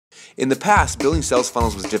In the past, building sales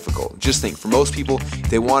funnels was difficult. Just think, for most people, if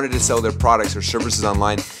they wanted to sell their products or services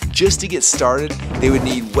online, just to get started, they would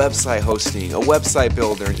need website hosting, a website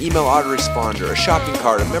builder, an email autoresponder, a shopping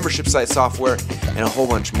cart, a membership site software, and a whole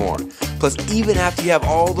bunch more. Plus, even after you have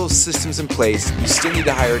all those systems in place, you still need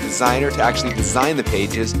to hire a designer to actually design the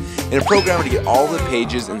pages and a programmer to get all the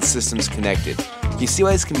pages and systems connected. You see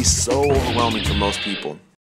why this can be so overwhelming for most people.